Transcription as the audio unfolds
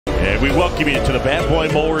And we welcome you to the Bad Boy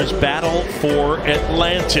Mowers Battle for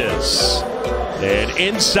Atlantis. And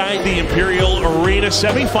inside the Imperial Arena,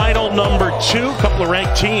 semifinal number 2, a couple of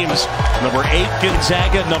ranked teams. Number 8,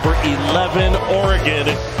 Gonzaga, number 11, Oregon.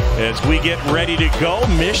 As we get ready to go,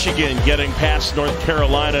 Michigan getting past North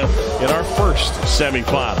Carolina in our first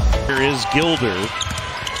semifinal. Here is Gilder.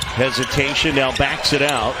 Hesitation, now backs it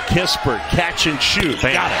out. Kispert, catch and shoot.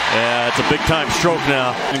 Bam. Got it. Yeah, it's a big time stroke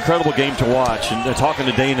now. Incredible game to watch. And talking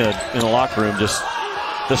to Dana in the locker room, just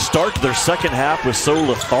the start to their second half was so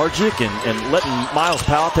lethargic and letting Miles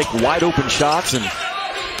Powell take wide open shots.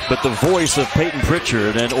 But the voice of Peyton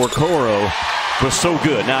Pritchard and Okoro was so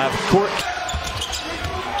good. Now, of course,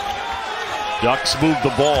 Ducks move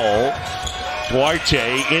the ball.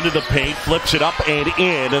 Duarte into the paint, flips it up and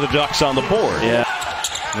in, and the Ducks on the board. Yeah.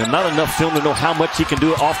 And not enough film to know how much he can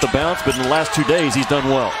do off the bounce, but in the last 2 days, he's done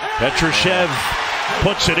well. Petrushev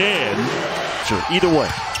puts it in. Sure, either way.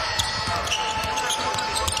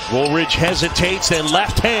 Woolridge hesitates, then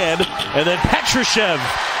left hand, and then Petrushev.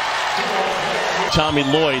 Tommy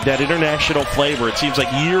Lloyd, that international flavor. It seems like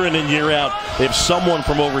year in and year out, they have someone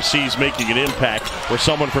from overseas making an impact, or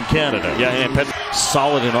someone from Canada. Yeah, and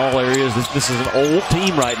solid in all areas. This is an old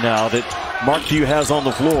team right now that Mark Few has on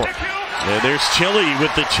the floor. And there's Chile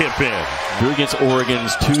with the tip in. Here against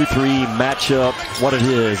Oregon's 2-3 matchup, what it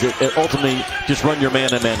is. It ultimately just run your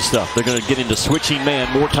man-to-man stuff. They're going to get into switching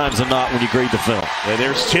man more times than not when you grade the film. And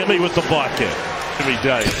there's Timmy with the bucket. Timmy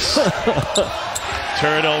Dice.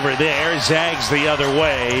 Turnover there. Zags the other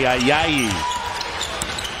way. Ayayi.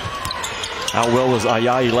 How well was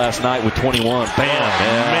Ayayi last night with 21? Bam.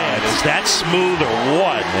 Man, is that smooth or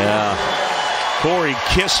what? Yeah. Corey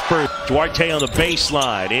Kispert, Duarte on the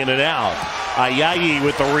baseline, in and out. Ayayi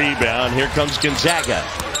with the rebound. Here comes Gonzaga.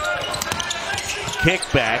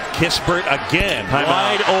 Kickback, Kispert again.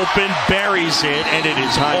 Wide open, buries it, and it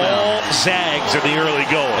is all Zags in the early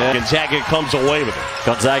going. Yeah. Gonzaga comes away with it.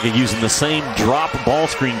 Gonzaga using the same drop ball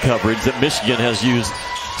screen coverage that Michigan has used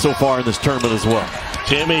so far in this tournament as well.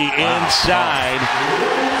 Timmy inside.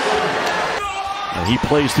 And he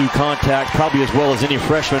plays through contact probably as well as any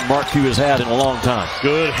freshman Mark Few has had in a long time.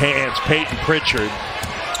 Good hands. Peyton Pritchard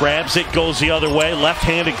grabs it, goes the other way,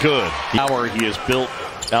 left-handed good. Power he has built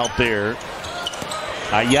out there.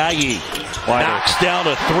 Ayayi knocks down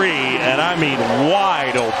a 3, and I mean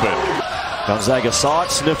wide open. Gonzaga saw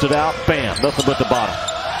it, sniffed it out, bam, nothing but the bottom.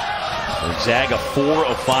 Gonzaga 4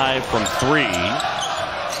 of 5 from 3.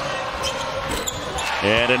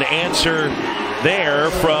 And an answer there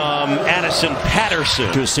from Addison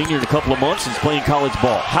Patterson. To a senior in a couple of months since playing college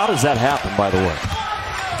ball. How does that happen, by the way?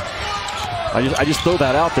 I just throw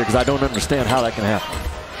that out there because I don't understand how that can happen.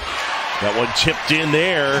 That one tipped in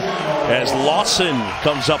there as Lawson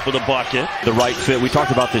comes up with a bucket. The right fit. We talked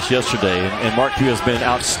about this yesterday, and Mark Few has been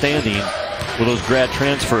outstanding with those grad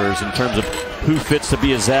transfers in terms of who fits to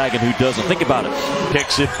be a Zag and who doesn't. Think about it.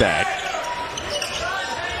 Picks it back.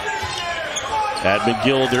 Admin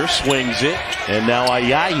Gilder swings it, and now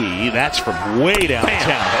Ayayi, that's from way downtown.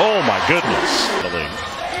 Bam. Oh my goodness.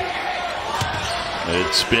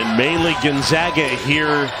 It's been mainly Gonzaga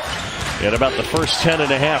here in about the first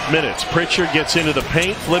 10.5 minutes. Pritchard gets into the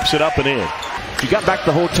paint, flips it up and in. You got back to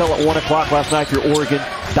the hotel at 1 o'clock last night. If you're Oregon,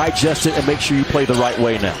 digest it and make sure you play the right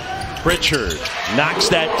way now. Pritchard knocks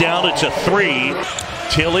that down. It's a 3.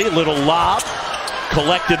 Tilly, little lob,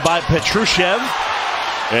 collected by Petrushev.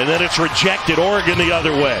 And then it's rejected. Oregon the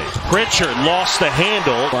other way. Pritchard lost the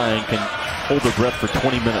handle. Flying can hold their breath for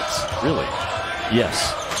 20 minutes. Really?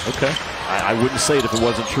 Yes. Okay. I wouldn't say it if it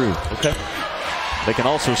wasn't true. Okay. They can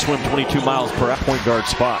also swim 22 miles per point guard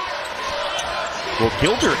spot. Well,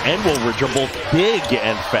 Gilder and Woolridge are both big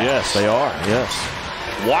and fast. Yes, they are. Yes.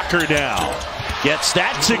 Walker now gets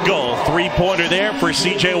that to go. 3-pointer there for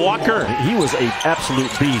C.J. Walker. He was an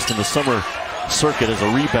absolute beast in the summer circuit as a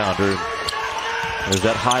rebounder. There's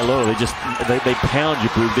that high-low. They pound you,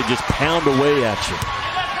 Brooke. They just pound away at you.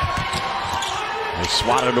 They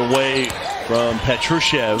swatted away from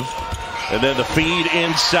Petrushev. And then the feed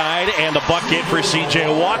inside and the bucket for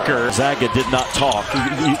C.J. Walker. Gonzaga did not talk.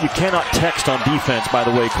 You cannot text on defense, by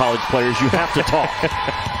the way, college players. You have to talk.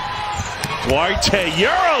 Duarte,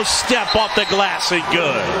 Euro step off the glass and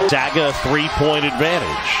good. Gonzaga 3-point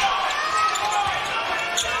advantage.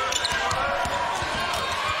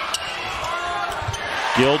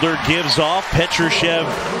 Gilder gives off. Petrushev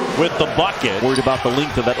with the bucket. Worried about the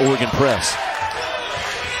length of that Oregon press.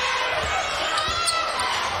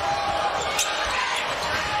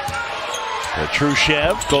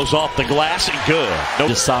 Petrushev goes off the glass and good. Nope.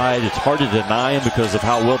 Decide it's hard to deny him because of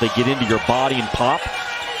how well they get into your body and pop.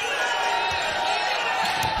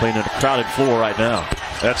 Playing on a crowded floor right now.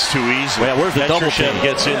 That's too easy. Well, where's the double Petrushchev team?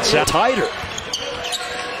 gets inside. Tighter.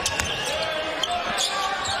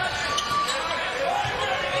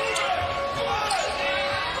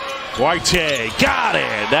 Duarte got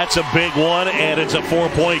it. That's a big one, and it's a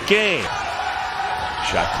 4-point game.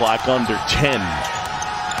 Shot clock under 10.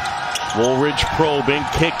 Woolridge probing,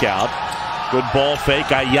 kick out. Good ball fake.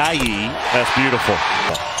 Ayayi. That's beautiful.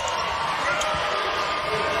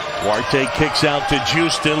 Duarte kicks out to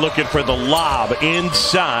Houston, looking for the lob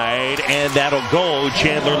inside, and that'll go.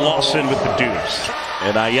 Chandler Lawson with the deuce.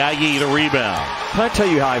 And Ayayi the rebound. Can I tell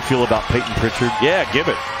you how I feel about Peyton Pritchard? Yeah, give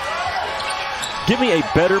it. Give me a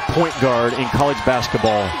better point guard in college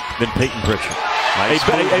basketball than Peyton Pritchard. Nice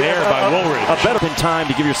move there by Woolridge. A better time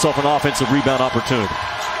to give yourself an offensive rebound opportunity.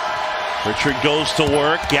 Pritchard goes to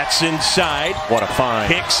work, gets inside. What a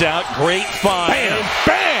find. Kicks out, great find. Bam!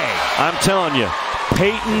 Bang! I'm telling you,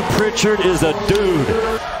 Peyton Pritchard is a dude.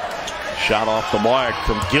 Shot off the mark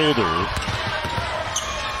from Gilder.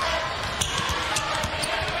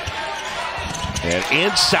 And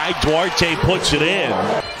inside, Duarte puts it in.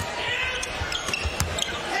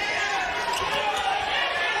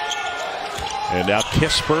 And now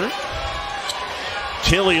Kisper.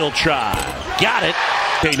 Tilly will try. Got it.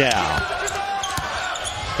 Okay, now.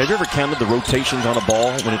 Have you ever counted the rotations on a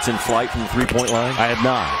ball when it's in flight from the three-point line? I have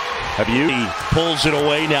not. Have you? He pulls it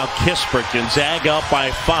away. Now Kisper. Gonzaga up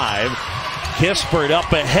by 5. Kispert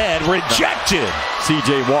up ahead. Rejected.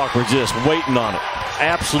 C.J. Walker just waiting on it.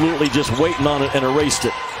 Absolutely just waiting on it and erased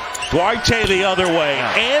it. Duarte the other way.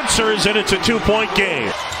 Answers, and it's a 2-point game.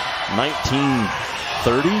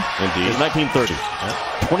 1930? Indeed. 1930.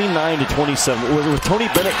 29-27. Was Tony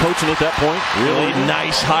Bennett coaching at that point? Really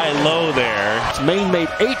nice high-low there. Maine made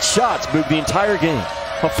 8 shots, Boog, the entire game.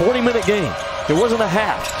 A 40-minute game. It wasn't a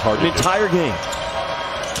half. The entire game.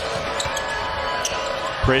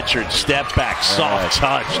 Pritchard, step back, soft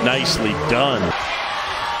touch, nicely done.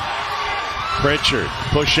 Pritchard,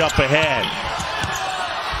 push up ahead.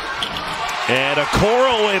 And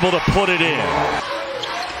Okoro able to put it in.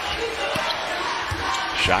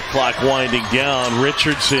 Shot clock winding down.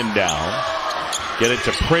 Richardson down. Get it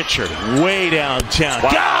to Pritchard. Way downtown.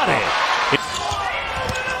 Wow. Got it!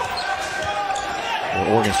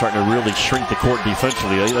 Well, Oregon's starting to really shrink the court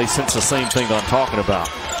defensively. They sense the same thing that I'm talking about.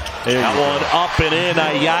 That one up and in.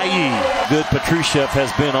 Ayayi. Good Petrushchev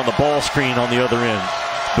has been on the ball screen on the other end.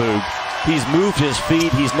 Boog. He's moved his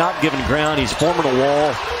feet. He's not giving ground. He's forming a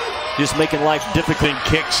wall. Just making life difficult.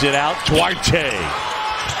 Kicks it out. Duarte.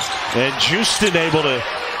 And Houston able to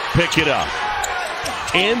pick it up.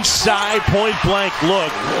 Inside point blank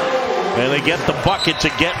look. And they get the bucket to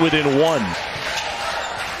get within 1.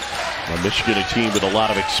 Michigan, a team with a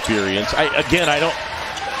lot of experience. I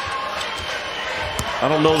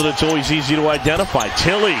don't know that it's always easy to identify.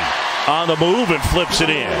 Tilly on the move and flips it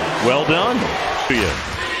in. Well done.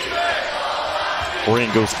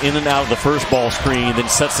 Oregon goes in and out of the first ball screen, then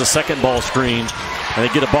sets the second ball screen, and they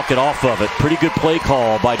get a bucket off of it. Pretty good play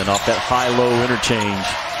call by and off that high-low interchange.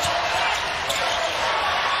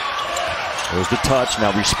 There's the touch.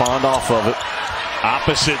 Now respond off of it.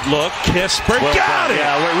 Opposite look. Kispert got it.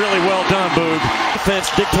 Yeah, really well done, Boog.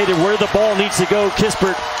 Defense dictated where the ball needs to go.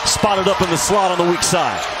 Kispert spotted up in the slot on the weak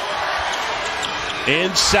side.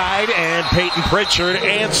 Inside, and Peyton Pritchard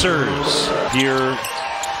answers here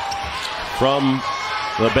from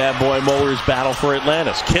the Bad Boy Mowers battle for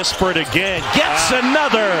Atlantis. Kispert again gets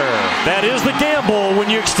another. That is the gamble when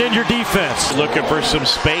you extend your defense. Looking for some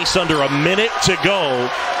space, under a minute to go.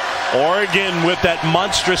 Oregon with that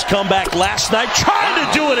monstrous comeback last night, trying to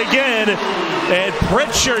do it again, and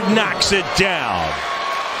Pritchard knocks it down.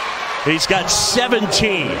 He's got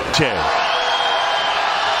 17.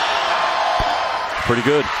 Pretty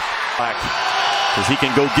good. Because he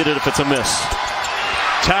can go get it if it's a miss.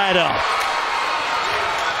 Tied up.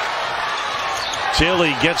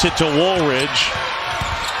 Tilly gets it to Woolridge.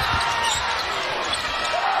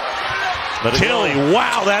 Tilly,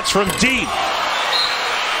 wow, that's from deep.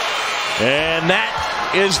 And that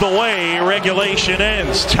is the way regulation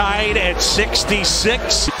ends. Tied at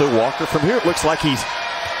 66. The Walker from here, it looks like he's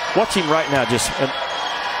watching right now. Just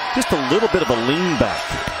a little bit of a lean back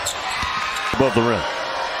above the rim.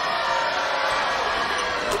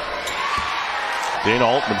 Dana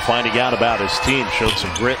Altman finding out about his team. Showed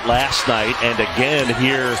some grit last night and again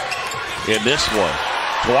here in this one.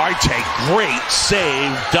 Duarte, great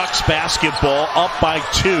save. Ducks basketball up by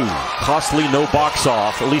 2. Costly no box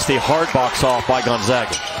off, at least a hard box off by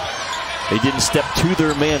Gonzaga. They didn't step to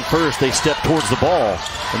their man first, they stepped towards the ball.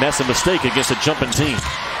 And that's a mistake against a jumping team.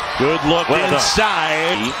 Good look well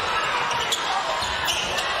inside.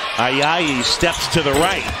 Ayayi steps to the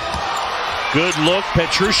right. Good look.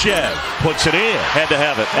 Petrushev puts it in. Had to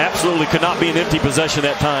have it. Absolutely could not be an empty possession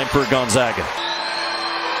that time for Gonzaga.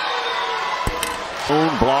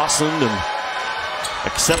 Blossomed and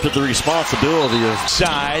accepted the responsibility of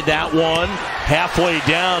side. That one halfway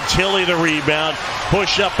down. Tilly the rebound.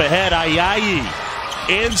 Push up ahead. Ayayi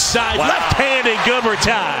inside. Wow. Left-handed Goober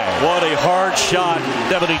tie. What a hard shot.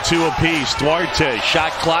 72 apiece. Duarte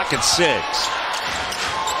shot clock at 6.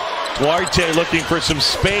 Duarte looking for some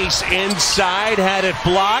space inside. Had it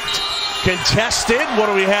blocked. Contested. What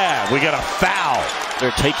do we have? We got a foul.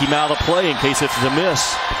 They're taking him out of the play in case it's a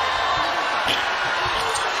miss.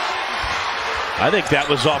 I think that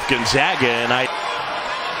was off Gonzaga, and we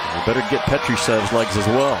better get Petrushev's legs as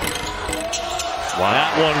well. Wow.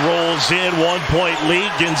 That one rolls in. 1-point lead,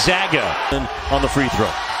 Gonzaga. On the free throw.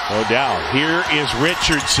 No doubt. Here is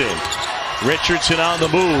Richardson. Richardson on the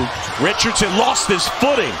move. Richardson lost his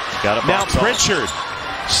footing. Got it. Now Pritchard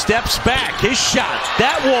steps back. His shot.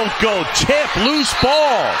 That won't go. Tip. Loose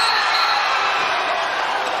ball.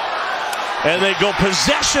 And they go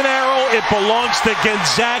possession arrow. It belongs to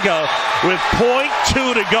Gonzaga with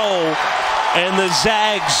 0.2 to go. And the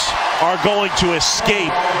Zags are going to escape.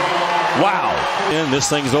 Wow. And this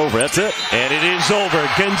thing's over. That's it. And it is over.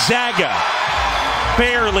 Gonzaga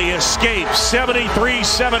barely escapes.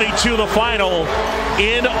 73-72 the final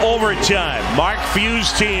in overtime. Mark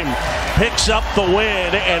Few's team picks up the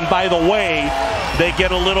win. And by the way, they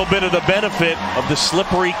get a little bit of the benefit of the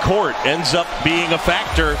slippery court. Ends up being a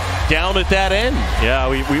factor down at that end. Yeah,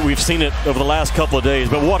 we've seen it over the last couple of days.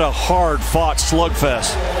 But what a hard-fought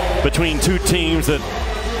slugfest between two teams, that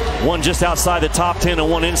one just outside the top 10 and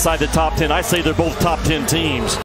one inside the top 10. I say they're both top 10 teams.